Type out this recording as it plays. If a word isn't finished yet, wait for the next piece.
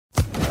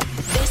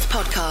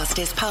podcast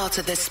is part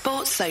of the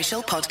Sports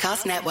Social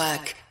Podcast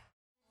Network.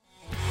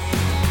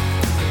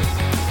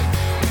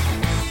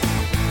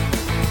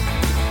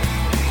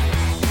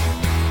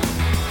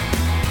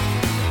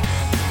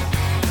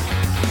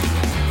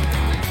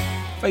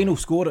 Final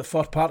score at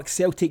Fir Park,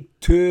 Celtic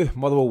 2,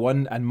 Motherwell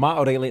 1, and Matt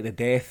O'Reilly at the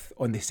death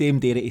on the same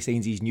day that he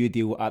signs his new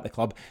deal at the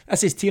club.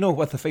 This is Tino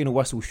with the Final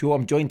Whistle Show.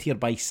 I'm joined here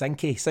by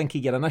Sinky.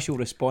 Sinky, your initial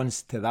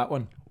response to that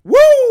one?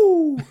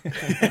 Woo!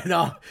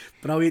 No,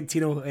 brilliant,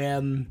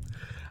 Tino.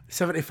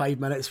 75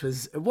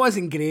 minutes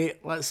wasn't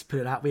great, let's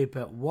put it that way,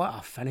 but what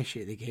a finish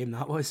at the game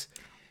that was.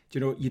 Do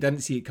you know, you didn't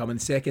see it coming.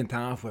 Second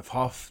half, we've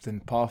huffed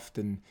and puffed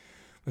and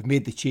we've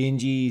made the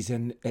changes,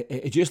 and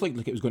it just looked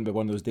like it was going to be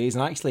one of those days.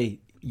 And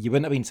actually, you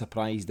wouldn't have been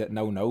surprised at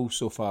 0-0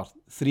 so far.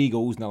 3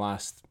 goals in the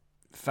last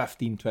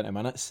 15-20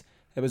 minutes.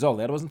 It was all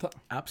there, wasn't it?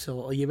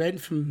 Absolutely. You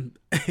went from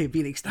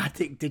being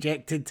ecstatic,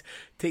 dejected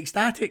to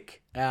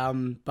ecstatic.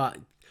 But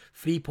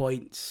 3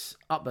 points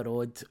up the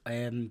road.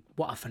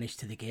 What a finish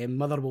to the game.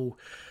 Motherwell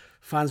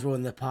fans were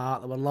in the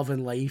park. They were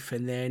loving life.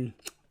 And then,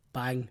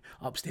 bang,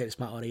 upstairs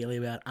Matt O'Reilly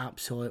were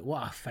absolute.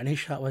 What a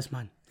finish that was,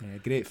 man. Yeah,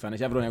 great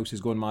finish. Everyone else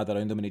is going mad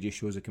around him and he just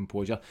shows the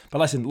composure. But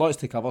listen, lots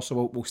to cover,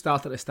 so we'll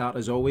start at the start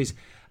as always.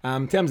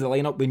 In terms of the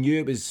lineup, we knew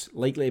it was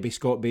likely to be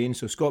Scott Bain,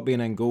 so Scott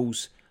Bain in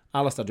goals,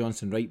 Alistair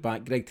Johnson right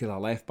back, Greg Taylor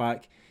left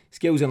back,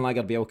 Scales and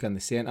Lagerbielke in the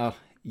centre,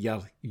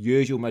 your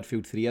usual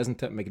midfield three,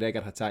 isn't it?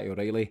 McGregor, Hatate,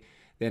 O'Reilly.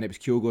 Then it was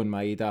Kyogo and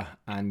Maeda,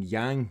 and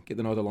Yang get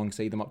the nod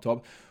alongside him up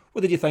top.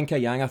 What did you think of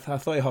Yang? I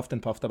thought he huffed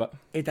and puffed a bit.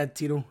 He did,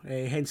 Tino.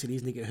 Hence the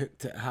reason he got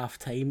hooked at half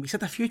time. He's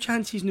had a few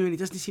chances now and he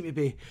doesn't seem to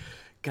be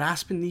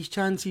grasping these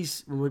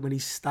chances when he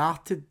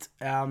started.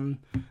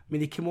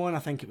 He came on, I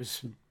think it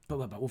was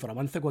about over a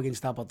month ago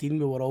against Aberdeen.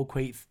 We were all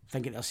quite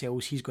thinking to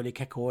ourselves, he's going to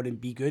kick on and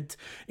be good.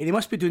 And he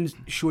must be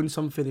showing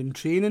something in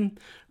training.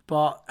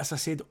 But as I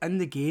said, in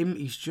the game,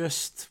 he's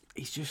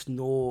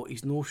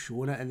no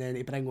showing it. And then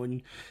to bring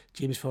on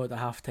James Ford at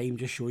half time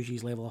just shows you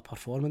his level of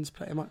performance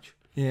pretty much.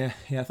 Yeah,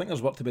 I think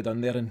there's work to be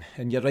done there,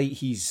 and you're right.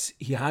 He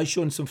has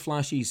shown some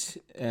flashes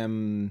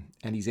in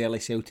his early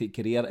Celtic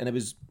career, and it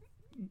was,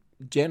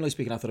 generally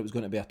speaking, I thought it was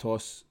going to be a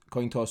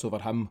coin toss over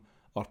him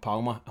or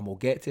Palma, and we'll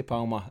get to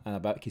Palma in a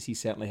bit because he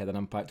certainly had an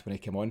impact when he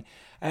came on.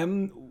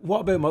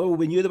 What about Motherwell?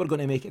 We knew they were going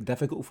to make it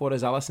difficult for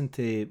us. I listened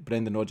to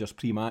Brendan Rodgers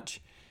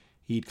pre-match.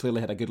 He'd clearly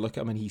had a good look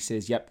at him, and he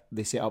says, yep,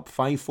 they set up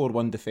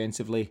 5-4-1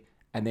 defensively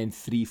and then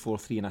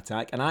 3-4-3 in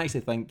attack. And I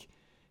actually think,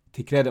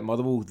 to credit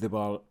Motherwell, they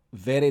were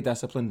very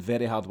disciplined,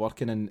 very hard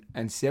working,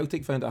 and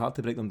Celtic found it hard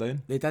to break them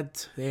down. They did.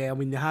 Yeah,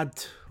 they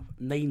had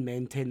 9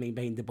 men, 10 men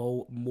behind the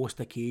ball most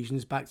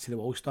occasions, back to the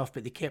wall stuff,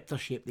 but they kept their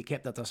shape, they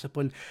kept their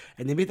discipline,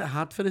 and they made it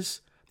hard for us.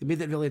 They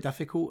made it really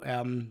difficult.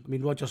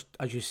 Rodgers,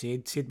 as you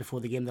said before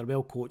the game, they're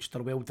well coached,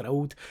 they're well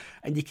drilled,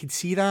 and you could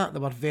see that. They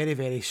were very,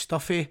 very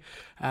stuffy.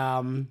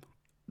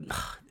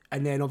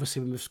 And then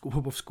obviously when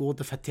we've scored,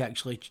 they've had to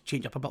actually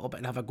change up a little bit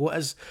and have a go at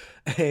us.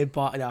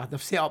 But yeah,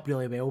 they've set up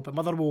really well. But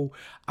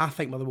I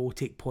think Motherwell will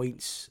take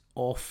points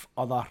off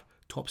other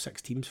top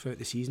 6 teams throughout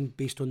the season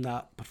based on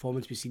that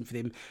performance we've seen for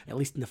them, at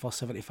least in the first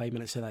 75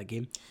 minutes of that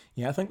game.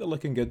 Yeah, I think they're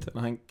looking good. And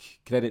I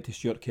think credit to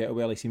Stuart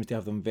Kettlewell, he seems to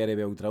have them very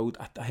well drilled.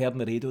 I heard on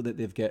the radio that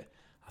they've got,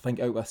 I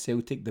think, out with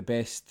Celtic, the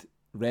best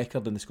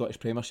record in the Scottish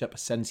Premiership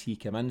since he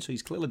came in. So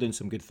he's clearly doing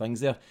some good things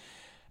there.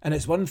 And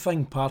it's one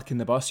thing parking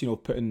the bus,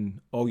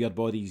 putting all your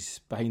bodies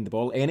behind the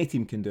ball. Any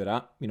team can do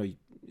that. You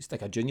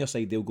stick a junior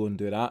side, they'll go and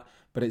do that.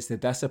 But it's the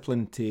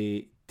discipline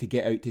to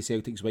get out to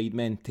Celtic's wide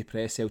men, to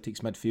press Celtic's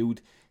midfield,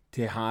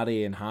 to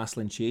harry and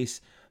hassle and chase.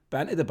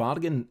 But into the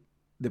bargain,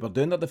 they were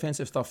doing their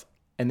defensive stuff.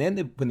 And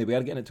then when they were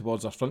getting it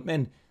towards their front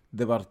men,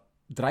 they were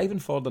driving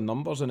forward in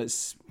numbers. And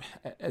it's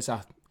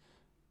a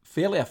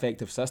fairly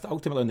effective system.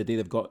 Ultimately on the day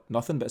they've got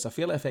nothing, but it's a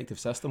fairly effective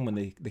system when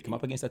they come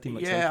up against a team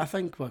like Celtic. Yeah, I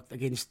think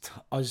against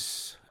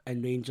us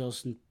and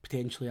Rangers and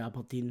potentially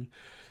Aberdeen,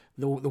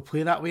 they'll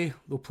play that way.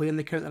 They'll play in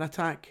the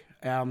counter-attack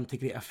to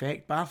great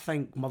effect. But I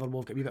think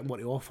Motherwell have got a wee bit more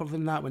to offer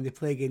than that when they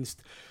play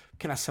against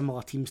kind of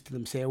similar teams to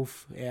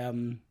themselves,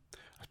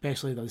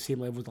 especially at the same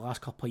level as the last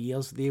couple of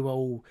years. They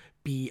will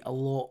be a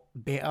lot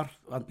better.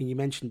 You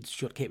mentioned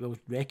Stuart Kettlewell's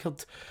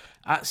record.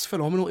 That's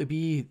phenomenal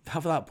to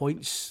have that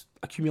points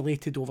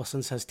accumulated over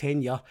since his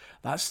tenure.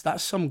 That's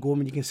some going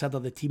when you consider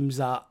the teams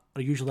that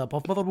are usually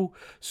above Motherwell.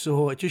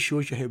 So it just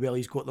shows you how well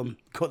he's got them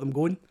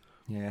going.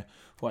 Yeah,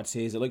 what I'd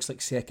say is it looks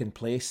like second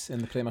place in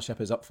the Premiership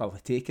is up for the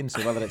taking.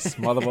 So whether it's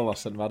Motherwell or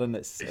St Mirren,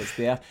 it's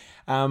there.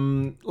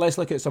 Let's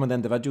look at some of the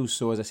individuals.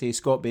 So as I say,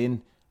 Scott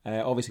Bain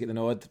obviously get the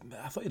nod.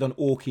 I thought he'd done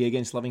okay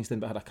against Livingston,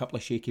 but had a couple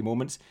of shaky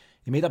moments.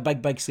 He made a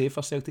big save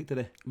for Celtic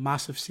today.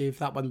 Massive save.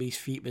 That one with his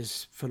feet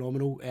was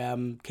phenomenal.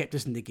 Kept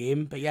us in the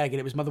game. But yeah, again,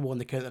 it was Motherwell on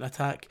the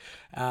counter-attack.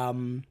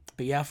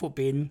 But yeah, I thought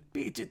Bain,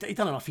 he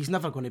done enough. He's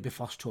never going to be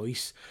first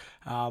choice.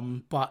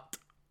 But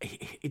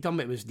he done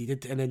what was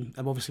needed. And then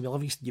obviously with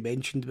Livingston, you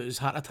mentioned, but it was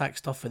heart attack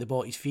stuff for the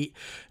ball at his feet.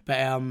 But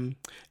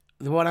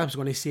the one I was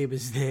going to say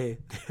was the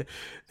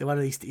one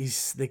of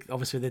these,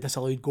 obviously the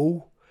disallowed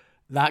goal.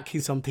 that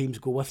can sometimes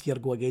go with you or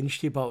go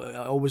against you, but it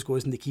always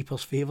goes in the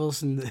keeper's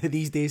favours in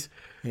these days.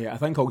 Yeah, I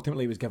think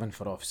ultimately he was given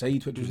for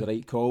offside, which was the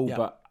right call,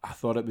 but I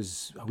thought it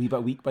was a wee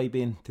bit weak by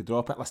Bain to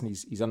drop it. Listen,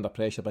 he's under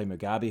pressure by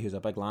Mugabe, who's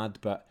a big lad,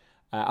 but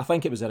I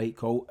think it was the right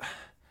call.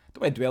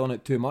 Don't want to dwell on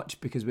it too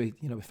much because we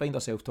find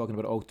ourselves talking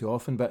about it all too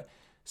often, but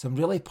some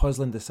really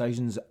puzzling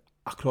decisions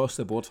across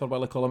the board for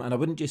Willie Collum, and I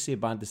wouldn't just say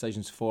bad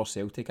decisions for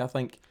Celtic. I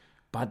think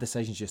bad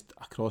decisions just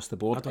across the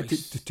board.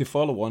 To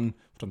follow on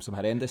from some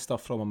horrendous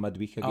stuff from him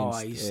midweek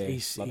against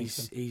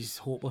he's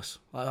hopeless.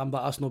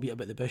 That's no beat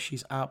about the bush.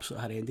 He's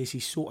absolutely horrendous.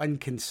 He's so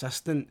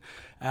inconsistent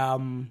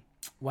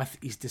with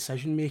his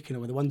decision making.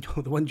 The one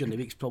during the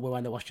week's probably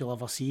one of the worst you'll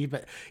ever see.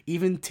 But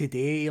even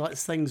today, he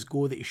lets things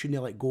go that he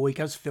shouldn't let go. He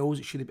gives fouls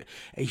that shouldn't be.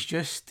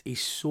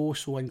 He's so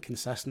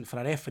inconsistent for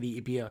a referee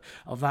to be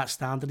of that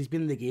standard. He's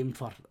been in the game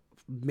for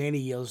many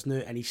years now,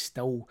 and he's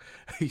still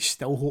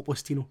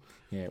hopeless, Tino.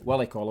 Yeah,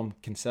 Willie Collum,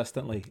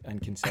 consistently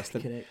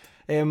inconsistent. Correct.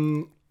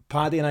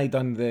 Paddy and I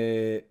done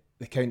the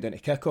countdown to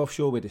kick-off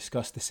show. We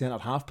discussed the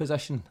centre-half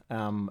position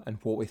and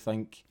what we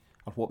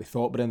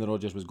thought Brendan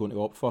Rodgers was going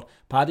to opt for.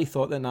 Paddy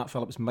thought that Nat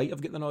Phillips might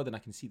have got the nod, and I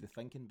can see the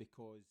thinking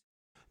because...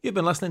 You've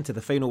been listening to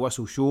the Final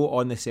Whistle show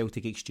on the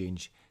Celtic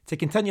Exchange. To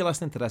continue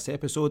listening to this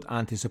episode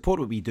and to support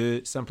what we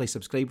do, simply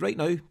subscribe right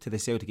now to the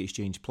Celtic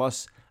Exchange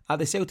Plus at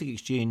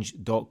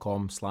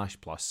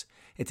thecelticexchange.com/plus.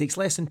 It takes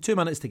less than 2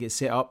 minutes to get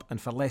set up,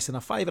 and for less than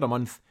 $5 a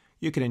month,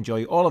 you can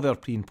enjoy all of our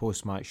pre- and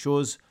post-match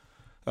shows,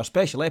 our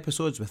special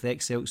episodes with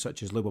ex-Celts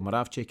such as Lubo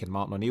Moravcik and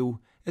Martin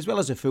O'Neill, as well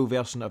as a full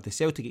version of the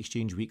Celtic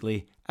Exchange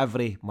Weekly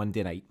every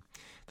Monday night.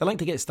 The link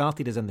to get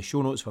started is in the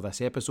show notes for this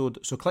episode,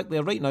 so click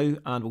there right now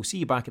and we'll see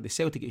you back at the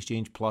Celtic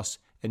Exchange Plus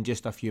in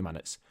just a few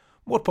minutes.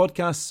 More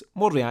podcasts,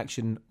 more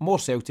reaction, more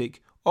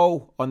Celtic,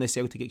 all on the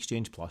Celtic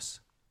Exchange Plus.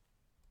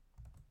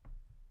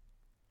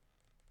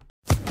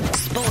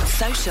 Sports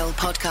Social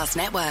Podcast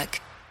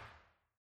Network.